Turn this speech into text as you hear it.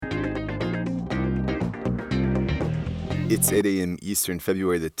It's 8 a.m. Eastern,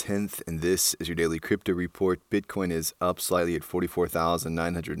 February the 10th, and this is your daily crypto report. Bitcoin is up slightly at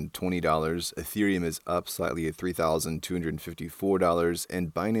 $44,920. Ethereum is up slightly at $3,254,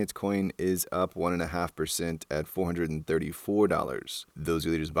 and Binance Coin is up 1.5% at $434. Those are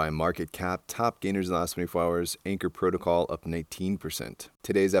leaders by market cap. Top gainers in the last 24 hours, Anchor Protocol up 19%.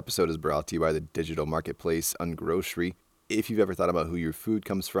 Today's episode is brought to you by the digital marketplace Ungrocery. If you've ever thought about who your food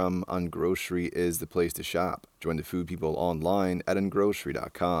comes from, Ungrocery is the place to shop. Join the food people online at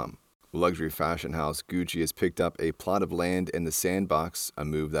ungrocery.com. Luxury fashion house Gucci has picked up a plot of land in the Sandbox, a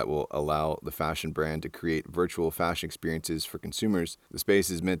move that will allow the fashion brand to create virtual fashion experiences for consumers. The space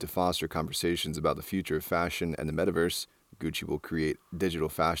is meant to foster conversations about the future of fashion and the metaverse. Gucci will create digital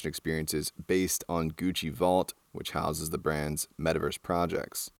fashion experiences based on Gucci Vault, which houses the brand's metaverse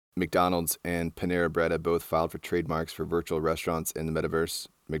projects. McDonald's and Panera Bread have both filed for trademarks for virtual restaurants in the metaverse.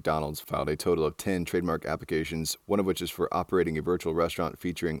 McDonald's filed a total of 10 trademark applications, one of which is for operating a virtual restaurant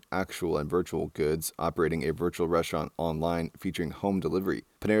featuring actual and virtual goods, operating a virtual restaurant online featuring home delivery.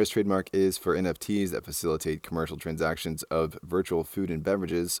 Panera's trademark is for NFTs that facilitate commercial transactions of virtual food and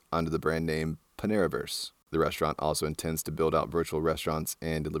beverages under the brand name Paneraverse. The restaurant also intends to build out virtual restaurants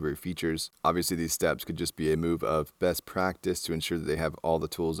and delivery features. Obviously, these steps could just be a move of best practice to ensure that they have all the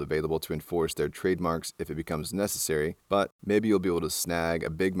tools available to enforce their trademarks if it becomes necessary, but maybe you'll be able to snag a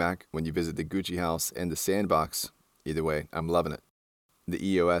Big Mac when you visit the Gucci house and the Sandbox. Either way, I'm loving it. The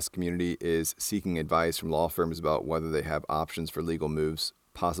EOS community is seeking advice from law firms about whether they have options for legal moves,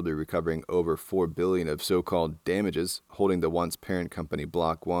 possibly recovering over $4 billion of so-called damages, holding the once parent company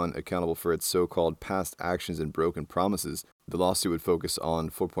block.one accountable for its so-called past actions and broken promises. The lawsuit would focus on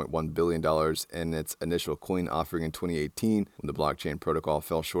 $4.1 billion in its initial coin offering in 2018. When the blockchain protocol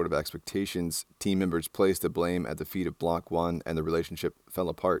fell short of expectations, team members placed the blame at the feet of block.one, and the relationship fell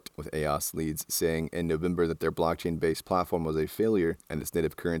apart, with EOS leads saying in November that their blockchain-based platform was a failure and its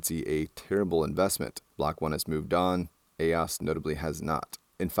native currency a terrible investment. block.one has moved on. EOS notably has not.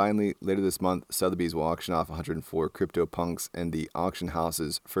 And finally, later this month, Sotheby's will auction off 104 CryptoPunks in the auction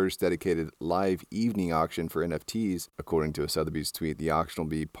house's first dedicated live evening auction for NFTs. According to a Sotheby's tweet, the auction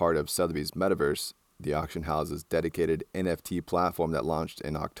will be part of Sotheby's metaverse, the auction house's dedicated NFT platform that launched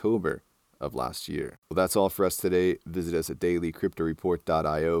in October of last year. Well, that's all for us today. Visit us at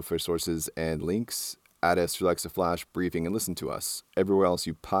dailycryptoreport.io for sources and links. Add us to Alexa Flash Briefing and listen to us everywhere else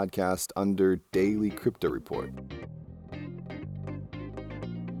you podcast under Daily Crypto Report.